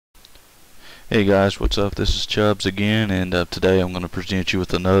Hey guys, what's up? This is Chubbs again, and today I'm going to present you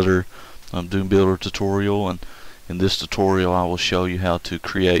with another Doombuilder tutorial. And in this tutorial, I will show you how to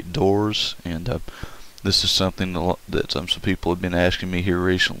create doors. And this is something that some people have been asking me here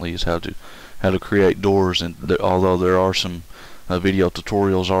recently: is how to create doors. And although there are some video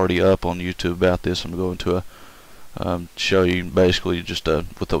tutorials already up on YouTube about this, I'm going to show you basically just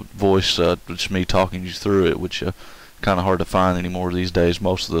with a voice, just me talking you through it, which kind of hard to find anymore these days.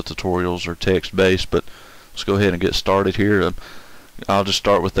 Most of the tutorials are text based, but let's go ahead and get started here. I'll just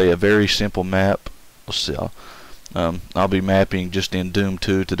start with a very simple map. Let's see, I'll be mapping just in Doom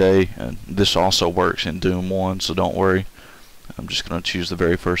 2 today, and this also works in Doom 1, so don't worry. I'm just going to choose the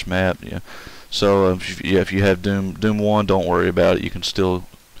very first map. So if you have Doom 1, don't worry about it. You can still,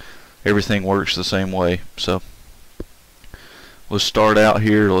 everything works the same way. So let's start out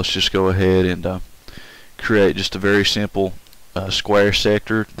here. Let's just go ahead and create just a very simple square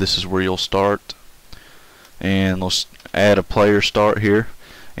sector. This is where you'll start, and let's add a player start here.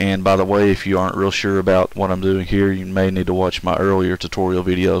 And by the way, if you aren't real sure about what I'm doing here, you may need to watch my earlier tutorial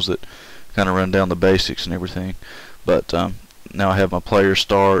videos that kind of run down the basics and everything. But now I have my player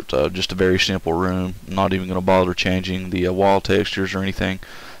start, just a very simple room. I'm not even going to bother changing the wall textures or anything.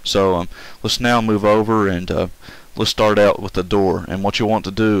 So let's now move over and let's start out with the door. And what you want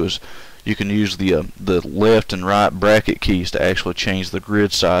to do is you can use the left and right bracket keys to actually change the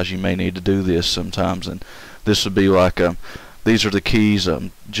grid size. You may need to do this sometimes, and this would be like these are the keys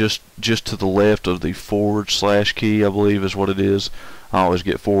just to the left of the / key, I believe is what it is. I always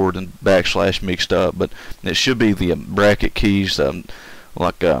get forward and / mixed up, but it should be the bracket keys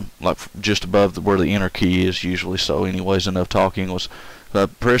like just above where the enter key is usually. So anyways, enough talking. Let's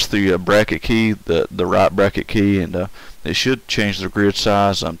press the bracket key, the right bracket key, and it should change the grid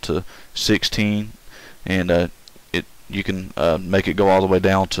size to 16, and you can make it go all the way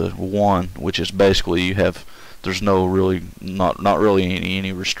down to 1, which is basically there's no really not really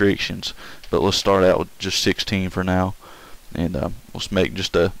any restrictions. But let's start out with just 16 for now, and let's make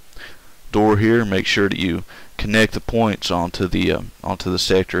just a door here. Make sure that you connect the points onto the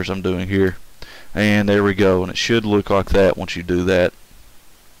sectors I'm doing here, and there we go. And it should look like that once you do that.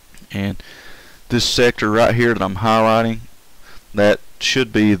 And this sector right here that I'm highlighting, that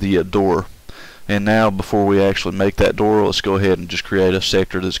should be the door. And now, before we actually make that door, let's go ahead and just create a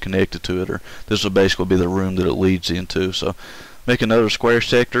sector that's connected to it, or this will basically be the room that it leads into. So make another square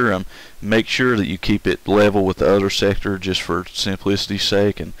sector. Make sure that you keep it level with the other sector just for simplicity's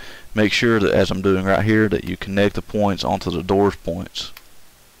sake, and make sure that, as I'm doing right here, that you connect the points onto the door's points.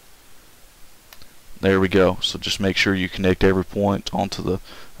 There we go. So just make sure you connect every point onto the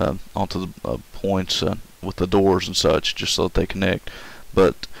points with the doors and such, just so that they connect.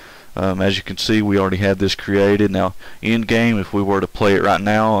 But as you can see, we already have this created. Now, in game, if we were to play it right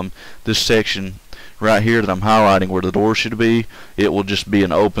now, this section right here that I'm highlighting where the door should be, it will just be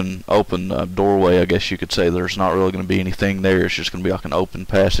an open doorway, I guess you could say. There's not really going to be anything there. It's just going to be like an open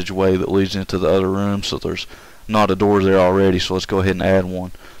passageway that leads into the other room. So there's not a door there already. So let's go ahead and add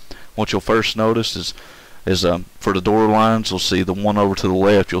one. What you'll first notice is for the door lines, you'll see the one over to the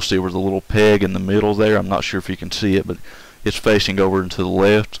left. You'll see where the little peg in the middle there, I'm not sure if you can see it, but it's facing over to the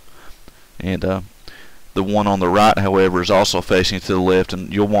left. And the one on the right, however, is also facing to the left,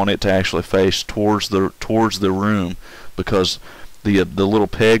 and you'll want it to actually face towards the room, because the little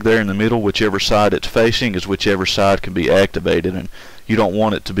peg there in the middle, whichever side it's facing is whichever side can be activated. And you don't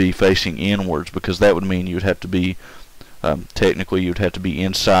want it to be facing inwards, because that would mean you'd have to be technically you'd have to be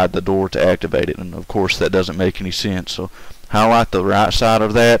inside the door to activate it, and of course that doesn't make any sense. So highlight the right side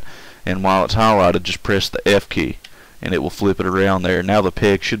of that, and while it's highlighted, just press the F key and it will flip it around there. Now the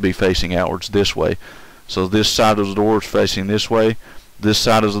peg should be facing outwards this way. So this side of the door is facing this way, this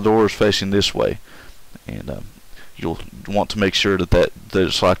side of the door is facing this way, and you'll want to make sure that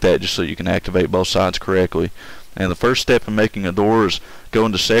it's like that, just so you can activate both sides correctly. And the first step in making a door is go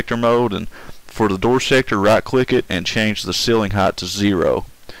into sector mode, and for the door sector, right click it and change the ceiling height to 0.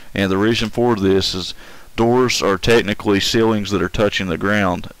 And the reason for this is doors are technically ceilings that are touching the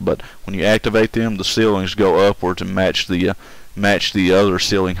ground, but when you activate them, the ceilings go upward to match the other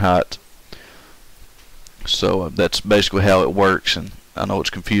ceiling height. So that's basically how it works, and I know it's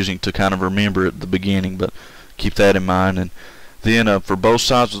confusing to kind of remember at the beginning, but keep that in mind. And then for both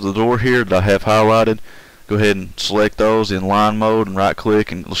sides of the door here that I have highlighted, go ahead and select those in line mode and right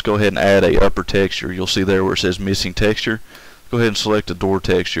click, and let's go ahead and add a upper texture. You'll see there where it says missing texture. Go ahead and select a door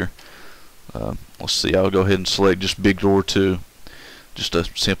texture. Let's see, I'll go ahead and select just big door 2, just a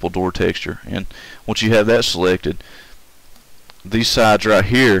simple door texture. And once you have that selected, these sides right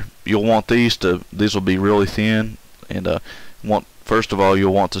here, you'll want these will be really thin, and want first of all,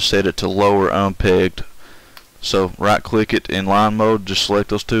 you'll want to set it to lower unpegged. So right click it in line mode, just select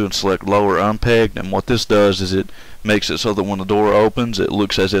those two and select lower unpegged, and what this does is it makes it so that when the door opens it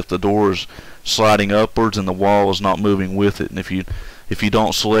looks as if the door is sliding upwards and the wall is not moving with it. And if you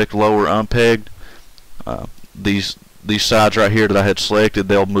don't select lower unpegged, these sides right here that I had selected,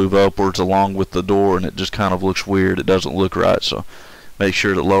 they'll move upwards along with the door, and it just kind of looks weird. It doesn't look right. So make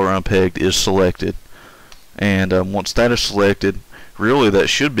sure that lower unpegged is selected, and once that is selected, really that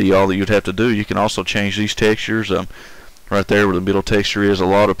should be all that you'd have to do. You can also change these textures. Right there where the middle texture is, a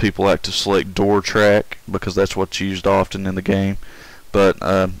lot of people like to select door track because that's what's used often in the game, but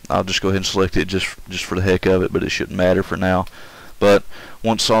I'll just go ahead and select it just for the heck of it, but it shouldn't matter for now. But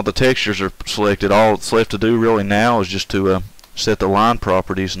once all the textures are selected, all that's left to do really now is just to set the line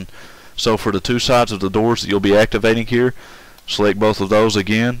properties. And so for the two sides of the doors that you'll be activating here, select both of those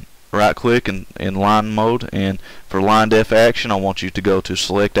again, right click in line mode, and for linedef action I want you to go to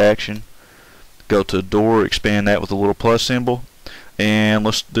select action, go to door, expand that with a little plus symbol, and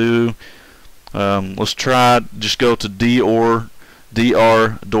let's try just go to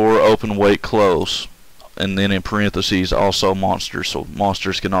dr door open wait close, and then in parentheses also monsters, so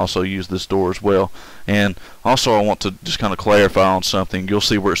monsters can also use this door as well. And also I want to just kind of clarify on something. You'll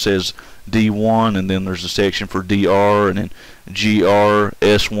see where it says D1 and then there's a section for DR and then GR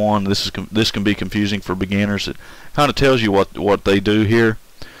S1. This can be confusing for beginners. It kind of tells you what they do here.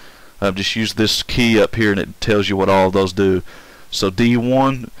 Just use this key up here and it tells you what all of those do. So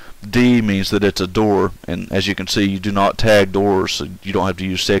D1, D means that it's a door, and as you can see you do not tag doors, so you don't have to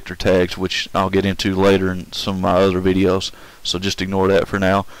use sector tags, which I'll get into later in some of my other videos, so just ignore that for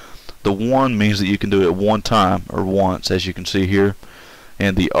now. The 1 means that you can do it one time or once, as you can see here,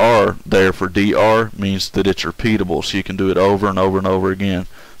 and the R there for DR means that it's repeatable, so you can do it over and over and over again.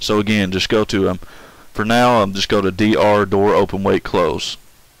 So again, just go to for now just go to DR door open wait close.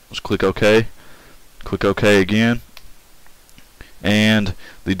 Let's click OK. Click OK again, and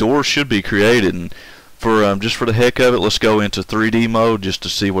the door should be created. And for just for the heck of it, let's go into 3D mode just to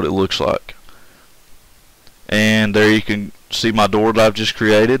see what it looks like. And there you can see my door that I've just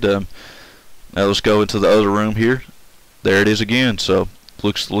created. Now let's go into the other room here. There it is again. So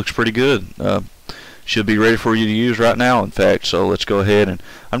looks pretty good. Should be ready for you to use right now, in fact. So let's go ahead, and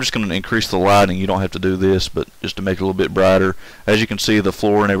I'm just going to increase the lighting. You don't have to do this, but just to make it a little bit brighter. As you can see, the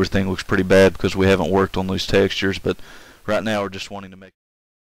floor and everything looks pretty bad because we haven't worked on these textures, but right now we're just wanting to make